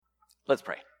Let's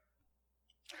pray.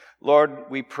 Lord,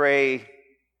 we pray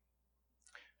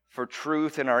for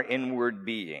truth in our inward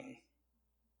being.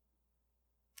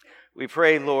 We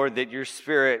pray, Lord, that your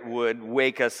Spirit would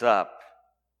wake us up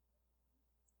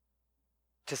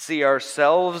to see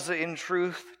ourselves in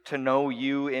truth, to know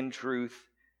you in truth,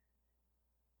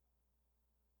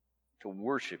 to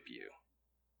worship you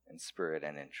in spirit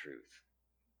and in truth.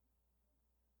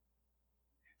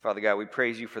 Father God, we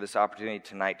praise you for this opportunity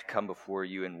tonight to come before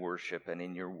you in worship and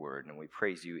in your word, and we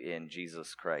praise you in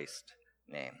Jesus Christ's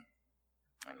name.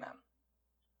 Amen.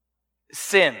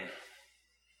 Sin.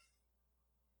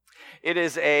 It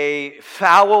is a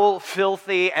foul,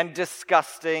 filthy, and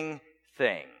disgusting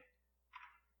thing.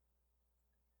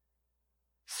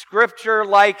 Scripture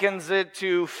likens it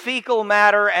to fecal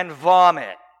matter and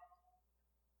vomit.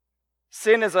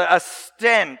 Sin is a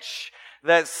stench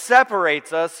that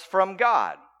separates us from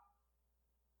God.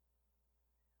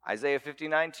 Isaiah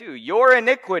 59:2, your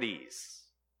iniquities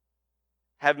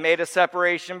have made a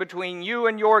separation between you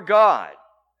and your God,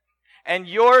 and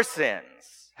your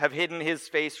sins have hidden his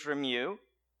face from you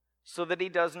so that he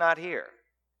does not hear.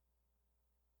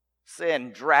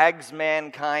 Sin drags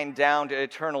mankind down to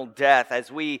eternal death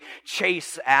as we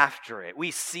chase after it. We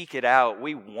seek it out.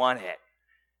 We want it.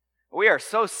 We are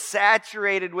so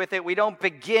saturated with it, we don't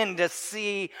begin to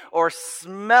see or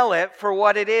smell it for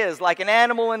what it is. Like an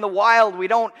animal in the wild, we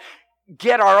don't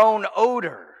get our own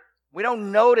odor. We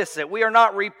don't notice it. We are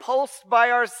not repulsed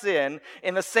by our sin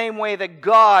in the same way that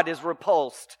God is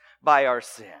repulsed by our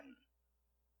sin.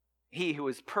 He who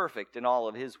is perfect in all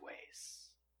of his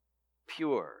ways,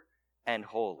 pure and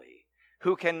holy,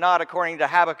 who cannot, according to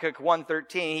Habakkuk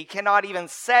 1:13, he cannot even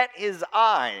set his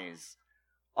eyes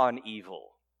on evil.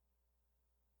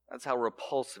 That's how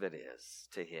repulsive it is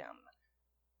to him.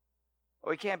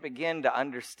 We can't begin to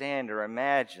understand or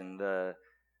imagine the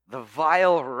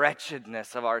vile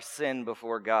wretchedness of our sin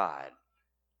before God,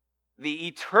 the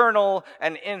eternal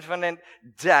and infinite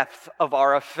depth of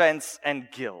our offense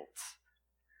and guilt.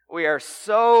 We are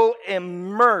so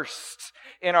immersed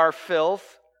in our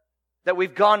filth that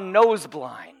we've gone nose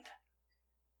blind.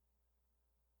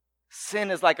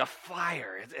 Sin is like a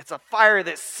fire. It's a fire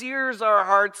that sears our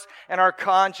hearts and our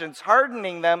conscience,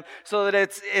 hardening them so that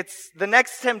it's the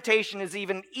next temptation is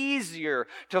even easier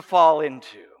to fall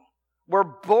into. We're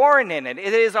born in it.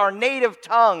 It is our native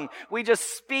tongue. We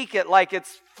just speak it like it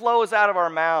flows out of our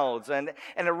mouths. And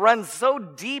it runs so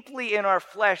deeply in our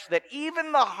flesh that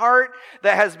even the heart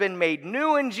that has been made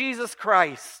new in Jesus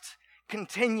Christ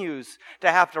continues to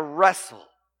have to wrestle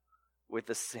with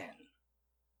the sin.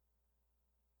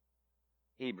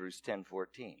 Hebrews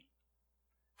 10:14.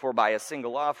 For by a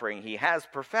single offering he has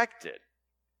perfected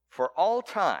for all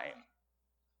time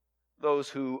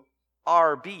those who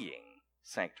are being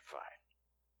sanctified.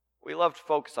 We love to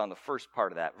focus on the first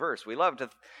part of that verse. We love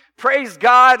to praise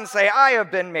God and say, I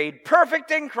have been made perfect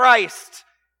in Christ.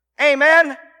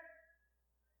 Amen?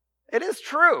 It is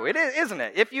true, isn't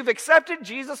it? If you've accepted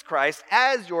Jesus Christ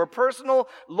as your personal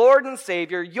Lord and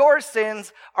Savior, your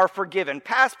sins are forgiven,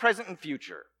 past, present, and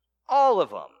future. All of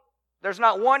them. There's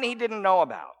not one he didn't know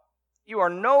about. You are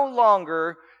no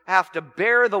longer have to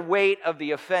bear the weight of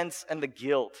the offense and the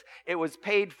guilt. It was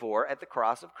paid for at the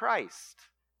cross of Christ.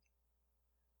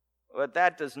 But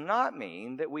that does not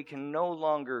mean that we can no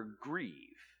longer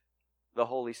grieve the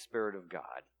Holy Spirit of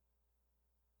God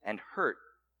and hurt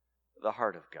the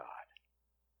heart of God.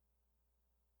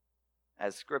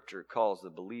 As Scripture calls the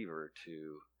believer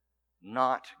to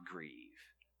not grieve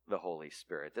the Holy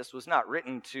Spirit. This was not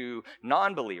written to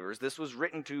non-believers. This was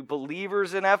written to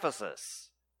believers in Ephesus.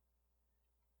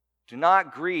 Do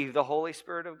not grieve the Holy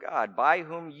Spirit of God, by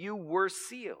whom you were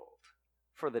sealed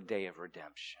for the day of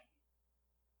redemption.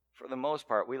 For the most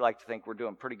part, we like to think we're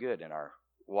doing pretty good in our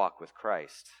walk with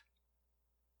Christ.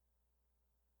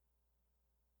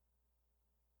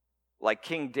 Like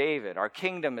King David, our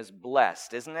kingdom is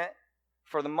blessed, isn't it?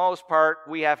 For the most part,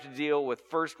 we have to deal with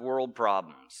first world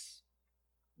problems.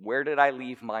 Where did I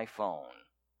leave my phone?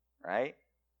 Right?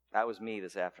 That was me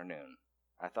this afternoon.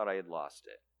 I thought I had lost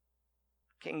it.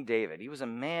 King David, he was a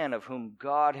man of whom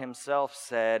God himself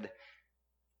said,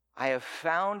 I have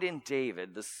found in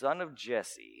David, the son of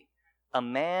Jesse, a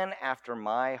man after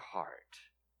my heart,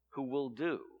 who will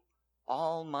do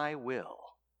all my will.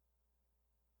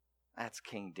 That's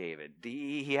King David.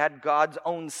 He had God's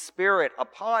own Spirit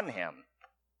upon him.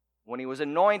 When he was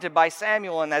anointed by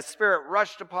Samuel and that Spirit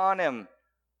rushed upon him,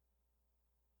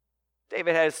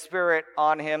 David had his Spirit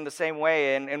on him the same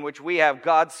way in which we have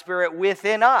God's Spirit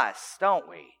within us, don't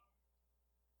we?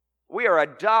 We are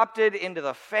adopted into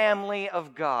the family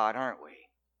of God, aren't we?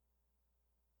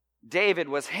 David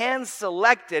was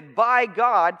hand-selected by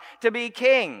God to be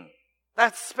king.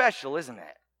 That's special, isn't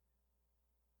it?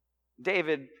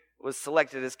 David was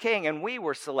selected as king, and we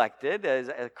were selected,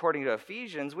 according to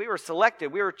Ephesians, we were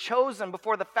selected. We were chosen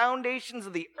before the foundations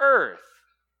of the earth.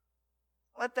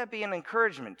 Let that be an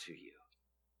encouragement to you.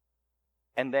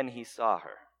 And then he saw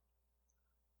her.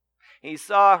 He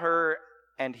saw her,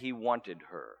 and he wanted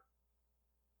her.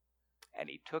 And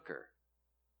he took her.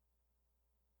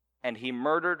 And he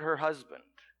murdered her husband.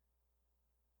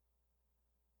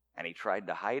 And he tried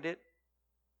to hide it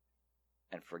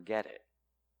and forget it.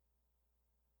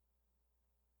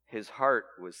 His heart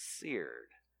was seared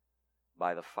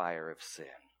by the fire of sin.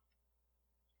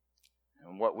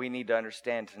 And what we need to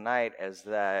understand tonight is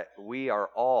that we are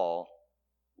all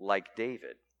like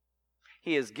David.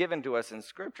 He is given to us in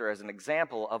Scripture as an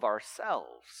example of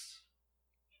ourselves.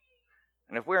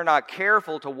 And if we're not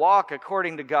careful to walk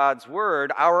according to God's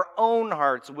word, our own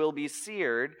hearts will be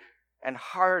seared and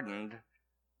hardened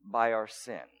by our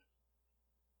sin.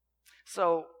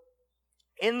 So,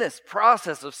 in this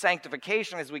process of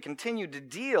sanctification, as we continue to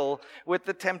deal with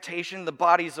the temptation, the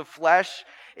bodies of flesh,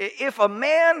 if a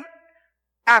man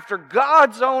after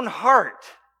God's own heart,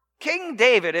 King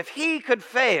David, if he could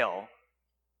fail,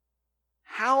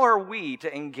 how are we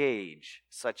to engage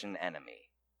such an enemy?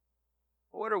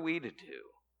 What are we to do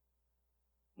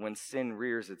when sin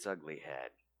rears its ugly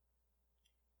head?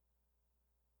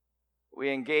 We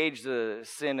engage the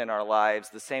sin in our lives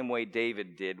the same way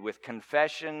David did, with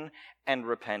confession and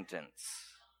repentance.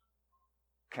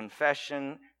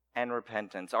 Confession and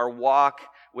repentance. Our walk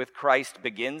with Christ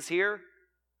begins here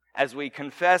as we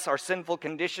confess our sinful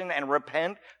condition and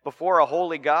repent before a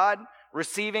holy God,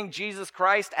 receiving Jesus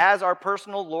Christ as our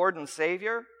personal Lord and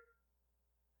Savior.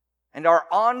 And our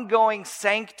ongoing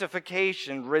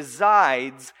sanctification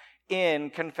resides in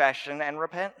confession and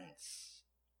repentance.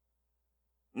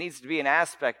 It needs to be an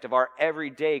aspect of our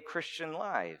everyday Christian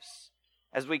lives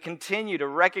as we continue to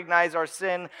recognize our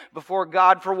sin before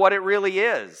God for what it really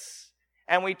is,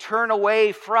 and we turn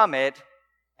away from it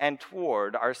and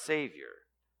toward our Savior.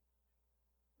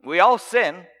 We all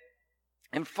sin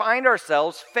and find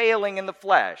ourselves failing in the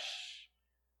flesh,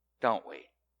 don't we?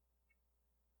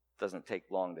 It doesn't take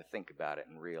long to think about it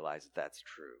and realize that that's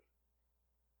true.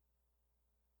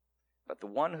 But the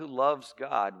one who loves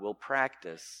God will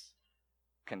practice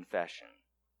confession.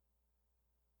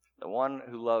 The one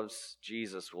who loves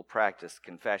Jesus will practice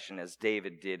confession, as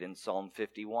David did in Psalm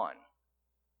 51.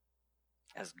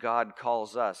 As God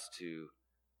calls us to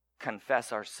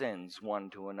confess our sins one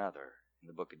to another in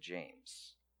the book of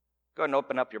James. Go ahead and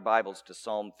open up your Bibles to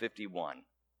Psalm 51.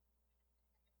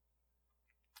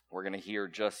 We're going to hear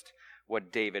just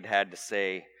what David had to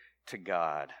say to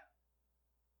God.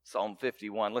 Psalm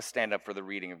 51. Let's stand up for the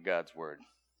reading of God's word.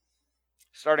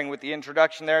 Starting with the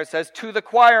introduction there, it says, "To the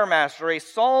choir master, a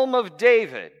psalm of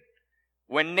David,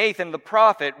 when Nathan the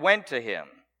prophet went to him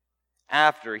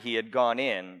after he had gone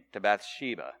in to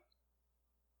Bathsheba.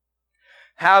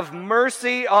 Have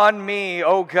mercy on me,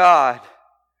 O God,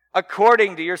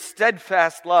 according to your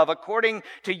steadfast love, according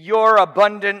to your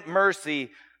abundant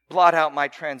mercy. Blot out my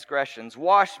transgressions,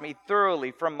 wash me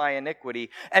thoroughly from my iniquity,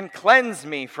 and cleanse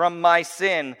me from my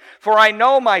sin. For I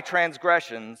know my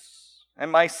transgressions,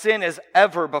 and my sin is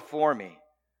ever before me.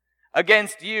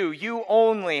 Against you, you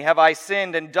only have I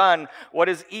sinned and done what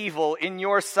is evil in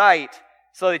your sight,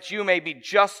 so that you may be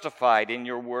justified in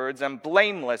your words and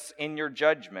blameless in your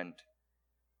judgment.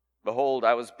 Behold,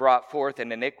 I was brought forth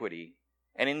in iniquity,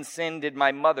 and in sin did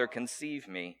my mother conceive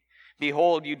me.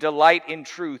 Behold, you delight in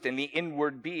truth in the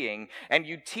inward being, and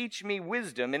you teach me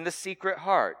wisdom in the secret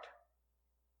heart.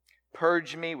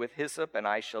 Purge me with hyssop, and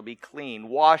I shall be clean.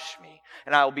 Wash me,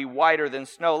 and I will be whiter than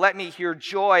snow. Let me hear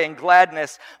joy and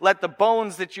gladness. Let the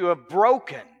bones that you have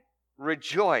broken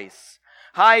rejoice.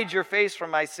 Hide your face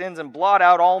from my sins and blot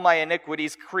out all my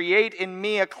iniquities. Create in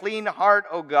me a clean heart,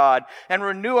 O God, and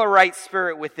renew a right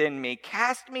spirit within me.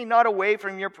 Cast me not away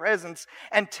from your presence,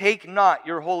 and take not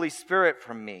your Holy Spirit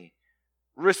from me.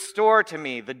 Restore to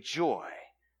me the joy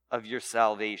of your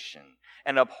salvation,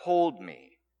 and uphold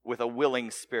me with a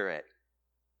willing spirit.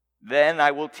 Then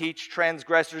I will teach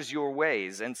transgressors your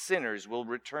ways, and sinners will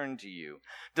return to you.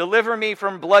 Deliver me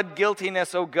from blood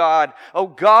guiltiness, O God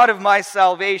of my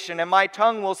salvation, and my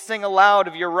tongue will sing aloud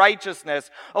of your righteousness.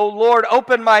 O Lord,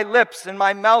 open my lips, and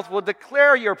my mouth will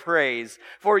declare your praise.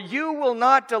 For you will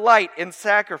not delight in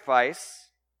sacrifice,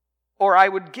 or I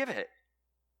would give it.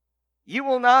 You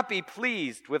will not be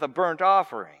pleased with a burnt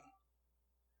offering.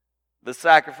 The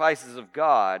sacrifices of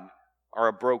God are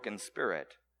a broken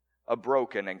spirit, a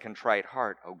broken and contrite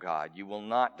heart, O God, you will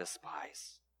not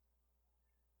despise.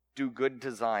 Do good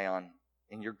to Zion.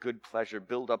 In your good pleasure,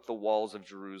 build up the walls of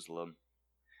Jerusalem.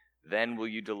 Then will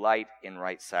you delight in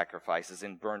right sacrifices,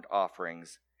 in burnt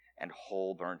offerings and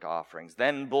whole burnt offerings.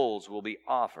 Then bulls will be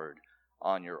offered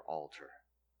on your altar.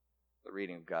 The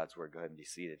reading of God's word. Go ahead and be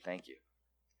seated. Thank you.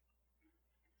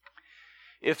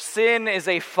 If sin is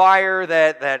a fire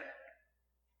that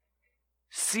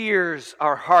sears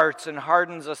our hearts and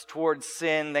hardens us towards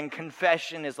sin, then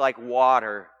confession is like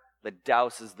water that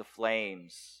douses the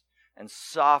flames and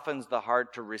softens the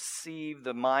heart to receive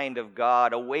the mind of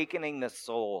God, awakening the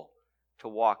soul to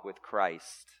walk with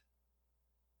Christ.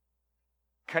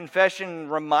 Confession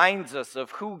reminds us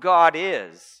of who God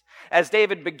is. As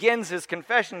David begins his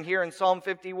confession here in Psalm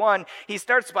 51, he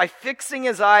starts by fixing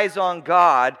his eyes on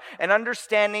God and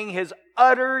understanding his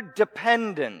utter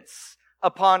dependence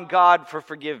upon God for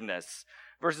forgiveness.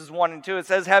 Verses 1 and 2, it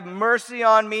says, "Have mercy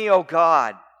on me, O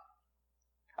God,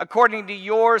 according to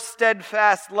your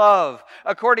steadfast love,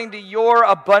 according to your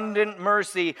abundant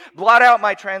mercy. Blot out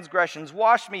my transgressions,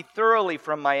 wash me thoroughly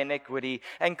from my iniquity,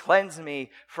 and cleanse me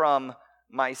from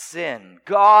my sin."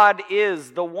 God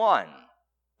is the one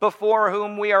before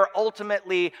whom we are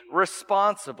ultimately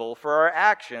responsible for our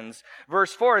actions.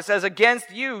 Verse 4, it says, "Against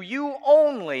you, you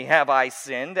only have I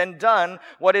sinned and done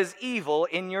what is evil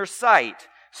in your sight,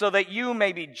 so that you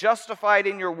may be justified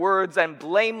in your words and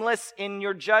blameless in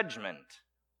your judgment."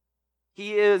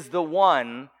 He is the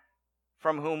one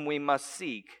from whom we must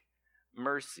seek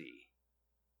mercy.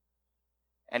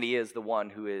 And he is the one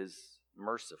who is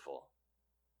merciful,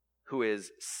 who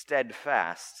is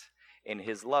steadfast in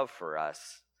his love for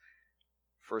us.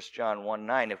 1 John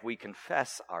 1:9, if we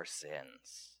confess our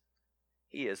sins,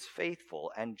 he is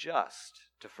faithful and just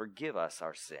to forgive us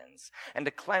our sins and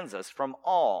to cleanse us from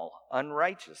all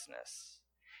unrighteousness.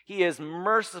 He is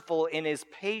merciful in his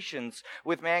patience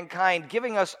with mankind,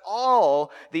 giving us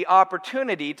all the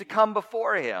opportunity to come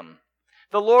before him.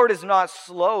 The Lord is not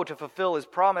slow to fulfill his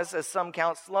promise, as some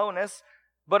count slowness,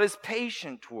 but is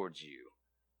patient towards you,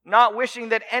 not wishing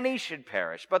that any should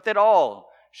perish, but that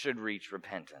all should reach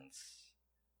repentance.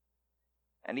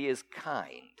 And he is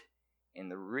kind in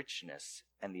the richness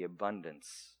and the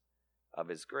abundance of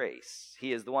his grace.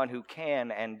 He is the one who can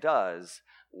and does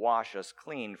wash us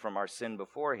clean from our sin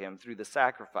before him through the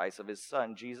sacrifice of his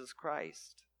Son, Jesus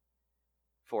Christ.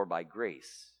 For by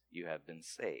grace you have been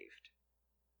saved.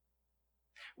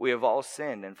 We have all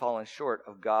sinned and fallen short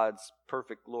of God's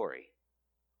perfect glory.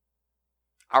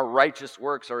 Our righteous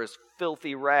works are as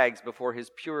filthy rags before his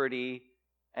purity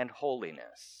and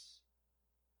holiness.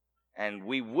 And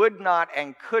we would not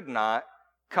and could not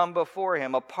come before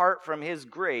him apart from his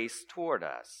grace toward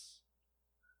us.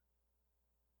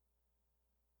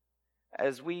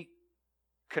 As we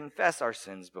confess our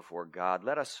sins before God,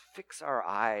 let us fix our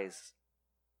eyes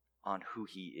on who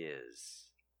he is,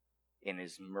 in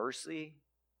his mercy,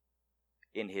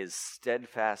 in his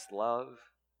steadfast love,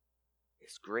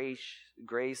 his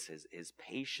grace, his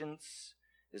patience,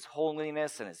 his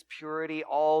holiness, and his purity,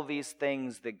 all these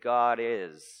things that God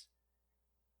is.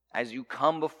 As you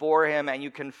come before him and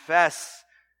you confess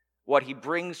what he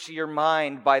brings to your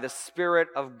mind by the Spirit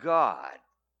of God,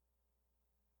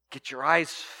 get your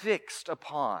eyes fixed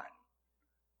upon.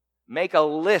 Make a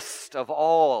list of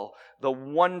all the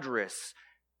wondrous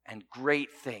and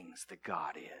great things that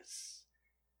God is.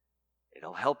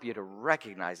 It'll help you to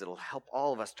recognize, it'll help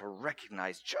all of us to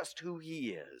recognize just who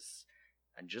he is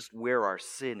and just where our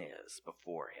sin is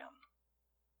before him.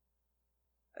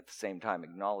 At the same time,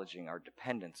 acknowledging our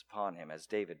dependence upon him, as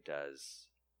David does,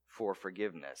 for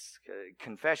forgiveness.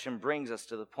 Confession brings us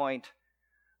to the point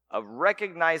of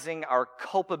recognizing our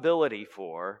culpability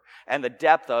for, and the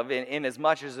depth of, in as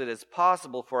much as it is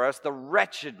possible for us, the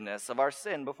wretchedness of our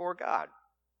sin before God.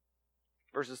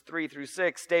 Verses 3 through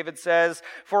 6, David says,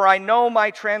 "For I know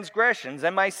my transgressions,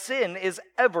 and my sin is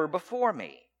ever before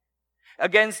me.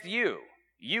 Against you,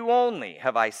 you only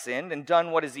have I sinned and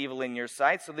done what is evil in your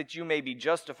sight, so that you may be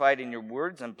justified in your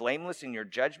words and blameless in your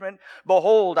judgment.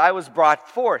 Behold, I was brought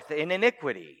forth in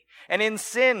iniquity, and in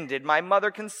sin did my mother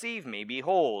conceive me.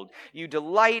 Behold, you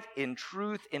delight in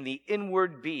truth in the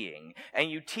inward being,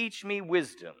 and you teach me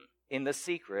wisdom in the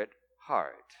secret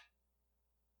heart."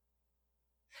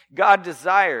 God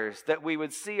desires that we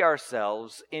would see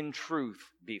ourselves in truth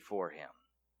before him.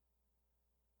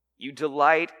 You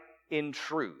delight in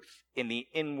truth in the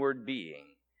inward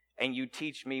being, and you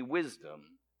teach me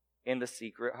wisdom in the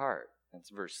secret heart. That's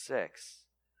verse 6.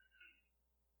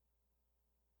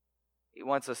 He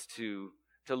wants us to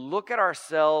look at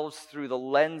ourselves through the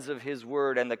lens of his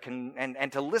word and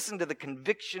to listen to the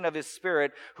conviction of his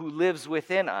Spirit who lives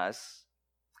within us,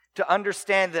 to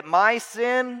understand that my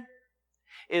sin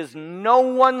is no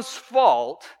one's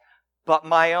fault but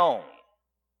my own.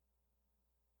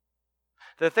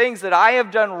 The things that I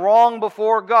have done wrong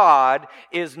before God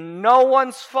is no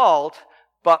one's fault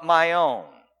but my own.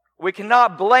 We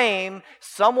cannot blame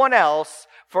someone else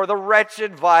for the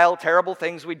wretched, vile, terrible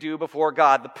things we do before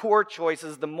God, the poor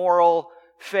choices, the moral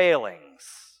failings.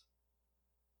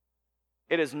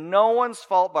 It is no one's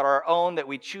fault but our own that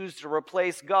we choose to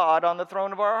replace God on the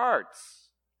throne of our hearts.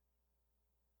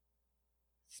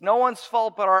 It's no one's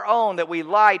fault but our own that we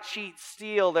lie, cheat,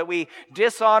 steal, that we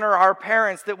dishonor our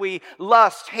parents, that we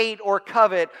lust, hate, or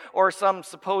covet, or some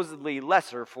supposedly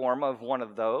lesser form of one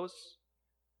of those.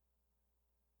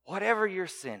 Whatever your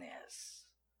sin is,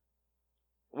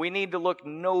 we need to look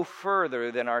no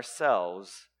further than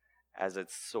ourselves as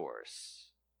its source.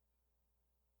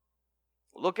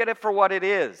 Look at it for what it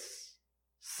is.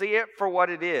 See it for what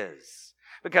it is.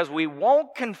 Because we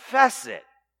won't confess it.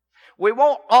 We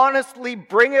won't honestly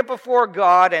bring it before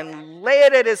God and lay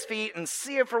it at His feet and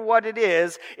see it for what it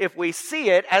is if we see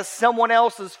it as someone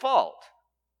else's fault.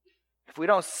 If we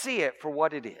don't see it for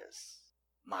what it is.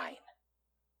 Mine.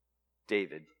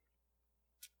 David,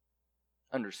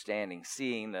 understanding,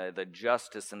 seeing the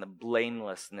justice and the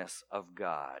blamelessness of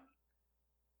God,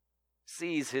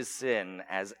 sees his sin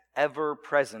as ever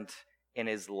present in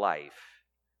his life.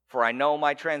 For I know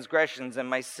my transgressions and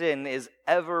my sin is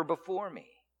ever before me.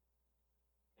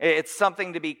 It's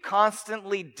something to be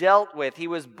constantly dealt with. He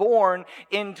was born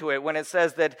into it. When it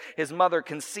says that his mother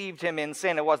conceived him in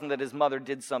sin, it wasn't that his mother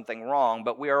did something wrong,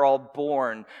 but we are all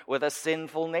born with a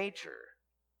sinful nature.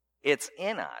 It's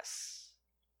in us.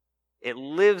 It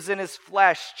lives in his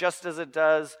flesh just as it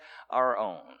does our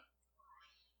own.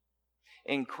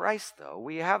 In Christ, though,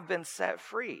 we have been set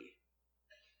free.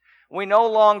 We no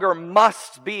longer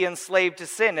must be enslaved to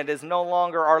sin. It is no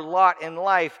longer our lot in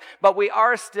life. But we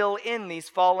are still in these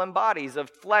fallen bodies of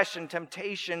flesh and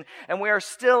temptation, and we are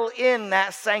still in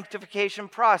that sanctification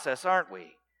process, aren't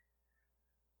we?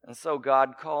 And so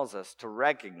God calls us to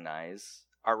recognize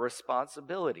our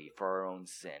responsibility for our own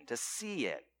sin, to see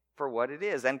it for what it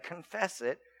is and confess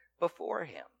it before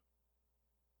Him.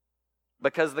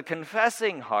 Because the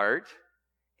confessing heart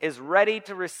is ready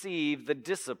to receive the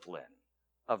discipline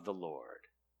of the Lord.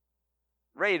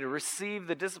 Ready to receive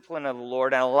the discipline of the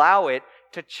Lord and allow it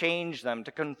to change them,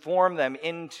 to conform them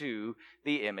into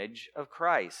the image of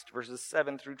Christ. Verses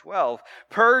 7 through 12.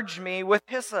 Purge me with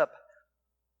hyssop,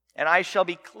 and I shall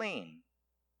be clean.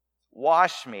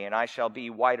 Wash me, and I shall be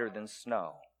whiter than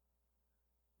snow.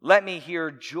 Let me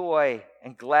hear joy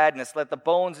and gladness. Let the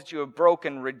bones that you have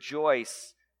broken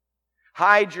rejoice.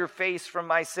 Hide your face from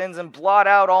my sins and blot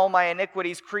out all my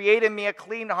iniquities. Create in me a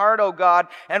clean heart, O God,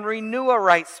 and renew a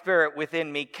right spirit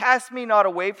within me. Cast me not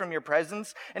away from your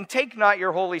presence, and take not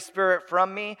your Holy Spirit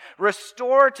from me.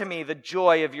 Restore to me the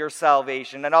joy of your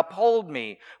salvation, and uphold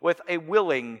me with a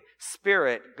willing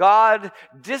spirit. God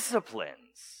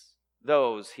disciplines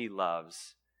those He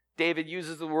loves. David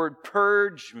uses the word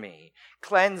purge me,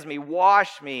 cleanse me,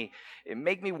 wash me,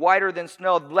 make me whiter than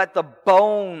snow. Let the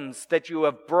bones that you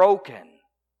have broken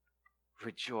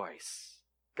rejoice.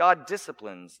 God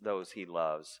disciplines those He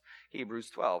loves.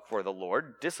 Hebrews 12, for the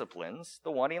Lord disciplines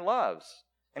the one He loves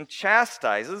and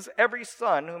chastises every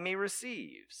son whom He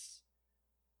receives.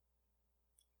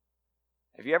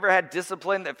 Have you ever had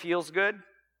discipline that feels good?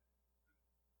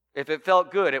 If it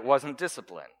felt good, it wasn't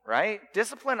discipline, right?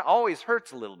 Discipline always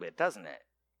hurts a little bit, doesn't it?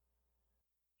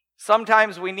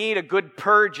 Sometimes we need a good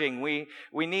purging. We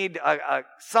need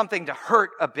something to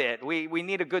hurt a bit. We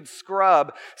need a good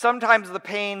scrub. Sometimes the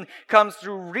pain comes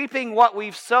through reaping what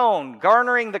we've sown,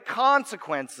 garnering the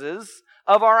consequences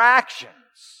of our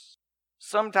actions.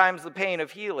 Sometimes the pain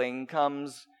of healing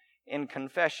comes in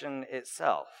confession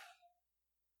itself.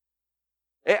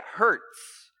 It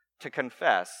hurts to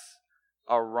confess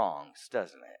our wrongs,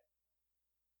 doesn't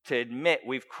it? To admit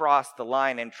we've crossed the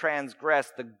line and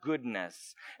transgressed the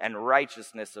goodness and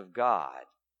righteousness of God.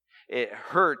 It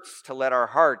hurts to let our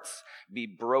hearts be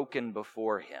broken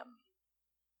before Him.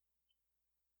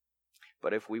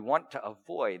 But if we want to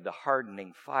avoid the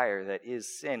hardening fire that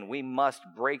is sin, we must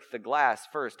break the glass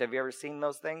first. Have you ever seen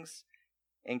those things?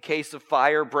 In case of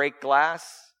fire, break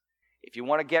glass. If you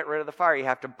want to get rid of the fire, you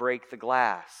have to break the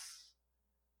glass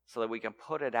so that we can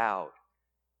put it out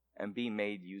and be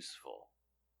made useful.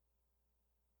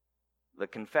 The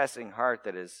confessing heart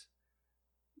that is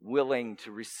willing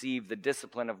to receive the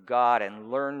discipline of God and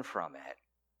learn from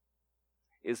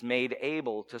it is made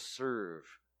able to serve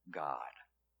God.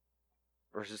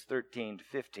 Verses 13 to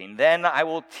 15. Then I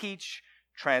will teach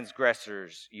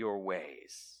transgressors your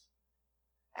ways,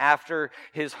 after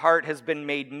his heart has been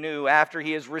made new, after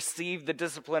he has received the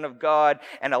discipline of God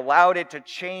and allowed it to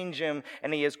change him,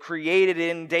 and he has created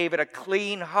in David a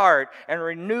clean heart and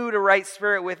renewed a right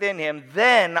spirit within him,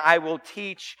 then I will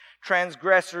teach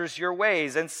transgressors your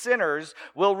ways, and sinners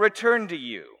will return to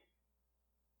you.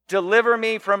 Deliver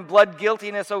me from blood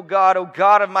guiltiness, O God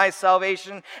of my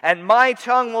salvation, and my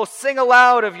tongue will sing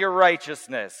aloud of your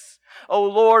righteousness. O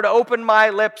Lord, open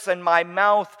my lips, and my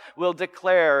mouth will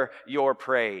declare your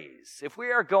praise. If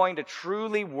we are going to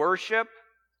truly worship,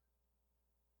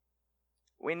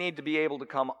 we need to be able to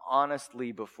come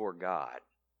honestly before God.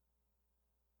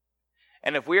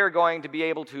 And if we are going to be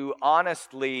able to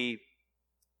honestly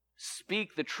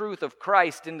speak the truth of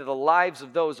Christ into the lives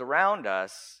of those around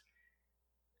us,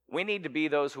 we need to be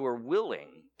those who are willing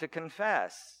to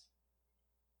confess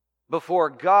before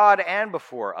God and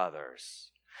before others.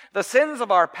 The sins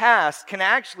of our past can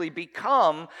actually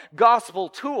become gospel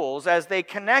tools as they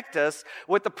connect us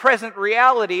with the present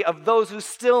reality of those who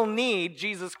still need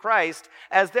Jesus Christ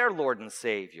as their Lord and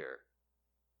Savior.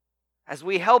 As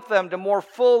we help them to more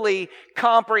fully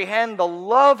comprehend the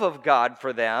love of God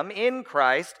for them in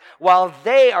Christ while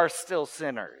they are still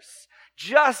sinners,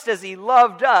 just as He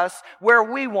loved us where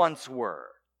we once were.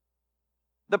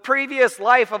 The previous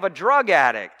life of a drug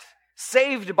addict,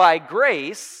 saved by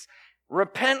grace,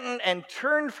 repentant and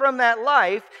turned from that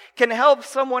life, can help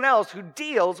someone else who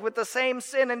deals with the same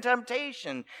sin and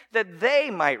temptation, that they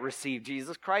might receive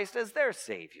Jesus Christ as their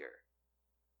Savior.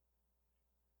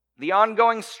 The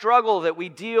ongoing struggle that we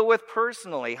deal with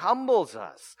personally humbles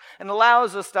us and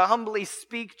allows us to humbly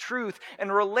speak truth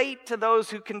and relate to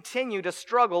those who continue to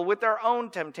struggle with their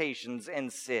own temptations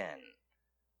and sin.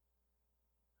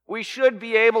 We should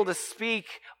be able to speak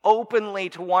openly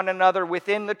to one another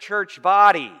within the church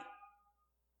body.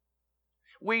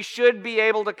 We should be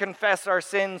able to confess our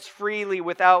sins freely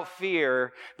without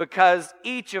fear, because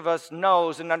each of us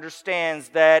knows and understands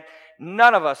that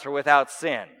none of us are without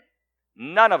sin.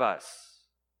 None of us.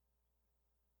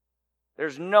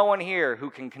 There's no one here who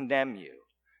can condemn you.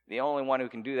 The only one who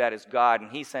can do that is God,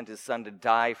 and He sent His Son to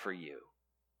die for you.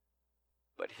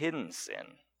 But hidden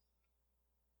sin,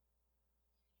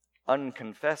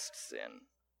 unconfessed sin,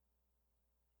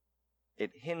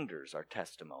 it hinders our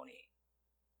testimony,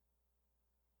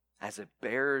 as it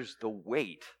bears the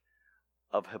weight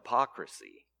of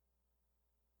hypocrisy.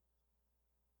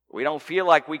 We don't feel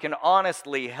like we can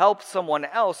honestly help someone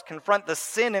else confront the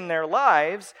sin in their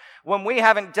lives when we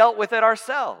haven't dealt with it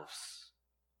ourselves.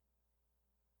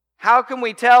 How can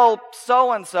we tell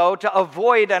so-and-so to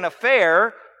avoid an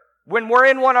affair when we're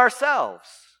in one ourselves?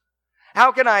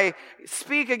 How can I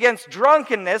speak against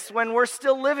drunkenness when we're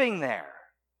still living there?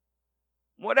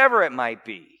 Whatever it might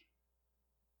be.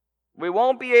 We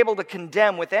won't be able to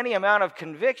condemn with any amount of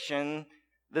conviction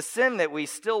the sin that we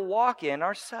still walk in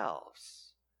ourselves.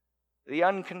 The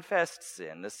unconfessed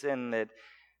sin, the sin that,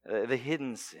 the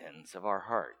hidden sins of our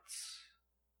hearts.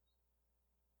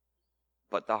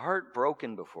 But the heart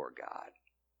broken before God,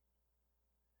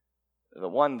 the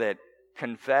one that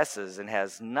confesses and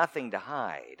has nothing to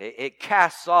hide, it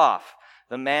casts off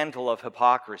the mantle of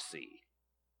hypocrisy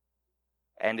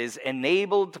and is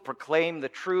enabled to proclaim the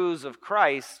truths of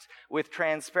Christ with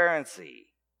transparency.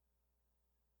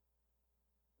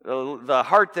 The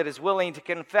heart that is willing to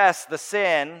confess the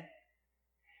sin,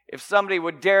 if somebody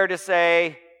would dare to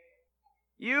say,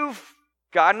 "You've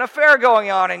got an affair going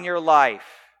on in your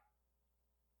life."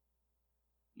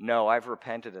 No, I've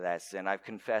repented of that sin. I've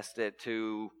confessed it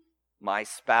to my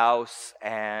spouse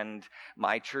and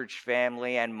my church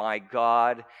family and my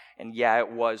God. And yeah, it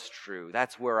was true.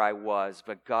 That's where I was.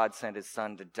 But God sent His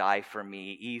Son to die for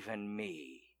me, even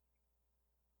me.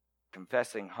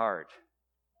 Confessing heart,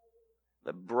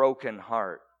 the broken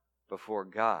heart before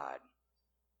God.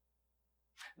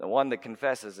 The one that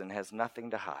confesses and has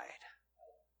nothing to hide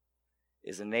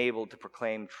is enabled to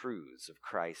proclaim truths of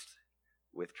Christ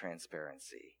with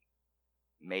transparency,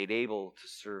 made able to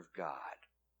serve God,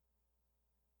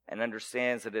 and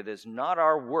understands that it is not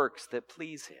our works that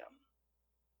please Him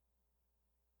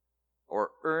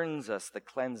or earns us the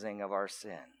cleansing of our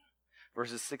sin.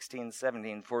 Verses 16 and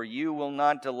 17, "For you will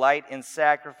not delight in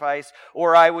sacrifice,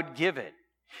 or I would give it.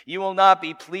 You will not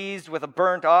be pleased with a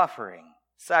burnt offering.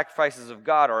 Sacrifices of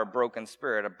God are a broken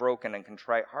spirit, a broken and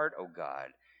contrite heart, O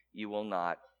God, you will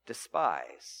not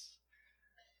despise."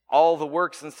 All the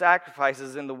works and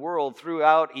sacrifices in the world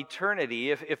throughout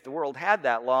eternity, if the world had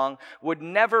that long, would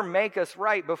never make us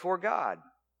right before God.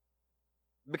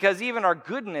 Because even our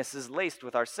goodness is laced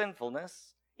with our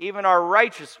sinfulness. Even our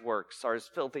righteous works are as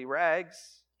filthy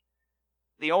rags.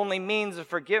 The only means of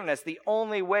forgiveness, the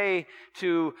only way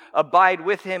to abide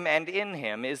with him and in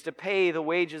him is to pay the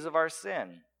wages of our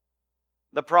sin.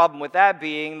 The problem with that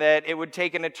being that it would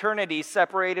take an eternity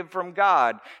separated from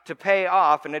God to pay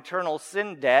off an eternal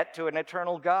sin debt to an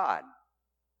eternal God.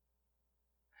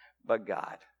 But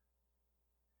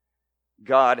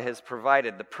God has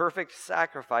provided the perfect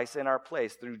sacrifice in our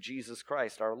place through Jesus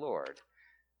Christ our Lord.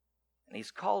 And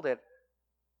he's called it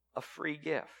a free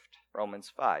gift.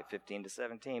 Romans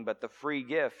 5:15-17. But the free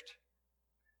gift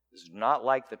is not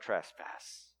like the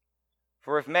trespass.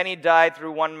 For if many died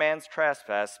through one man's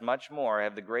trespass, much more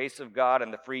have the grace of God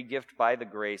and the free gift by the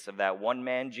grace of that one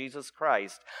man, Jesus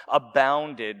Christ,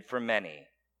 abounded for many.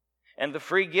 And the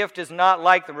free gift is not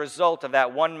like the result of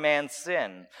that one man's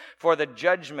sin. For the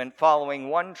judgment following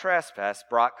one trespass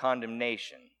brought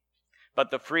condemnation. But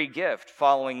the free gift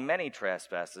following many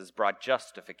trespasses brought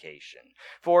justification.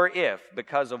 For if,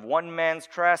 because of one man's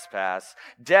trespass,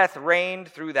 death reigned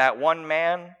through that one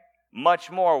man,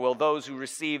 much more will those who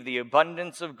receive the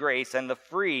abundance of grace and the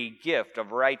free gift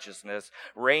of righteousness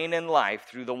reign in life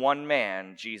through the one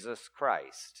man, Jesus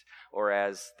Christ. Or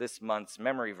as this month's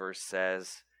memory verse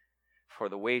says, for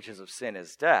the wages of sin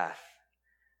is death,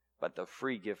 but the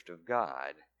free gift of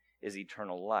God is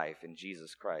eternal life in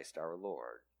Jesus Christ our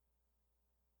Lord.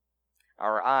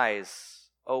 Our eyes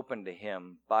open to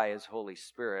him by his Holy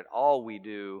Spirit. All we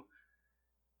do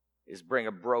is bring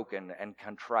a broken and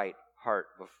contrite heart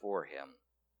before him.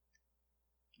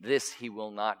 This he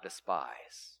will not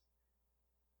despise.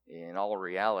 In all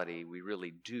reality, we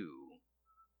really do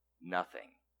nothing.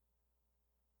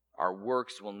 Our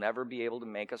works will never be able to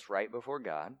make us right before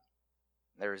God.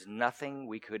 There is nothing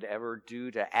we could ever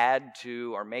do to add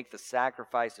to or make the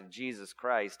sacrifice of Jesus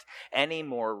Christ any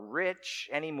more rich,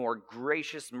 any more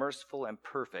gracious, merciful, and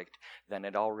perfect than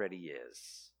it already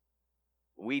is.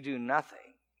 We do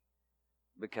nothing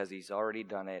because he's already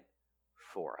done it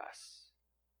for us.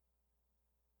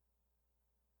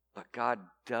 But God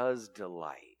does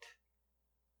delight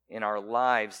in our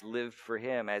lives lived for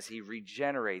him as he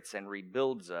regenerates and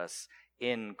rebuilds us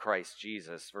in Christ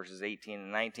Jesus. Verses 18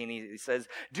 and 19, he says,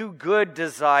 do good to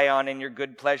Zion in your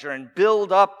good pleasure and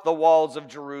build up the walls of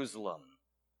Jerusalem.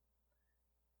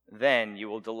 Then you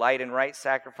will delight in right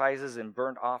sacrifices and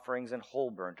burnt offerings and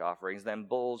whole burnt offerings. Then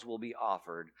bulls will be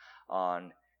offered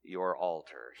on your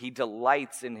altar. He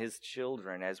delights in his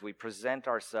children as we present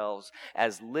ourselves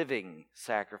as living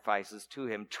sacrifices to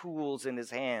him, tools in his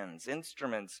hands,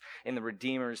 instruments in the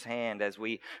Redeemer's hand, as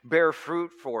we bear fruit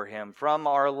for him from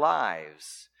our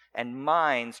lives and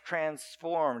minds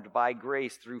transformed by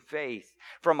grace through faith,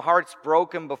 from hearts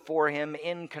broken before him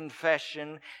in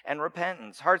confession and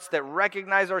repentance, hearts that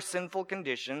recognize our sinful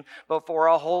condition before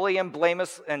a holy and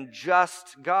blameless and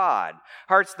just God,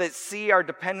 hearts that see our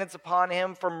dependence upon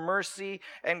him for mercy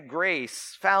and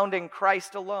grace found in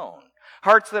Christ alone,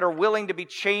 hearts that are willing to be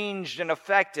changed and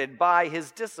affected by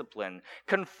his discipline,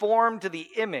 conformed to the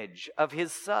image of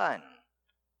his Son,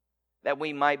 that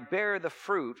we might bear the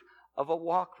fruit of a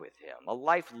walk with him, a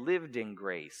life lived in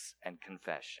grace and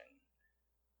confession.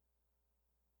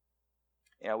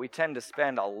 You know, we tend to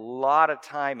spend a lot of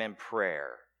time in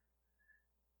prayer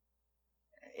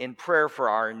for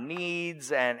our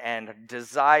needs and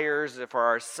desires, for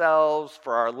ourselves,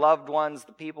 for our loved ones,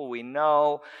 the people we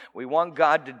know. We want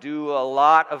God to do a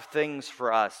lot of things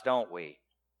for us, don't we?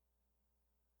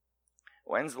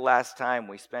 When's the last time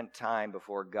we spent time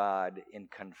before God in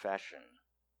confession?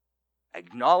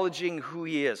 Acknowledging who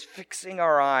he is, fixing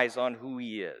our eyes on who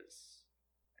he is,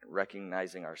 and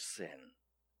recognizing our sin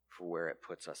for where it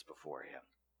puts us before him.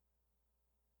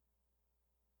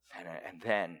 And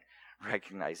then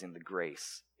recognizing the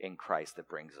grace in Christ that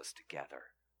brings us together.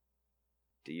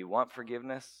 Do you want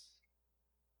forgiveness?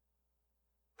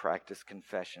 Practice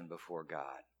confession before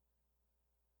God.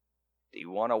 Do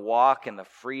you want to walk in the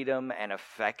freedom and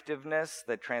effectiveness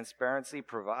that transparency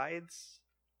provides?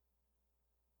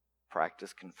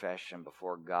 Practice confession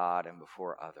before God and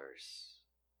before others.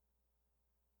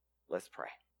 Let's pray.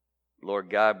 Lord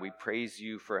God, we praise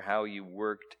you for how you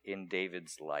worked in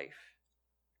David's life.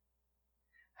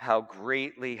 How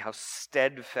greatly, how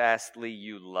steadfastly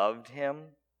you loved him.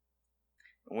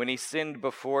 When he sinned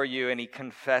before you and he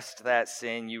confessed that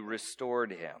sin, you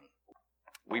restored him.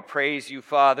 We praise you,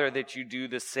 Father, that you do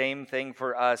the same thing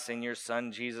for us in your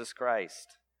Son, Jesus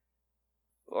Christ.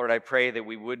 Lord, I pray that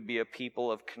we would be a people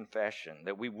of confession,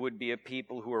 that we would be a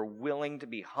people who are willing to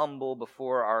be humble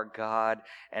before our God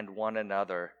and one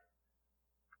another.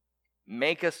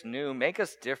 Make us new, make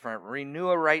us different, renew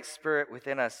a right spirit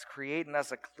within us, create in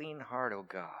us a clean heart, O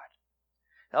God.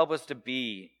 Help us to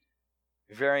be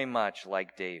very much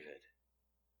like David.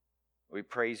 We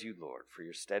praise you, Lord, for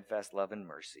your steadfast love and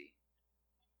mercy.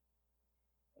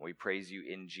 We praise you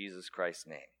in Jesus Christ's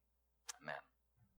name. Amen.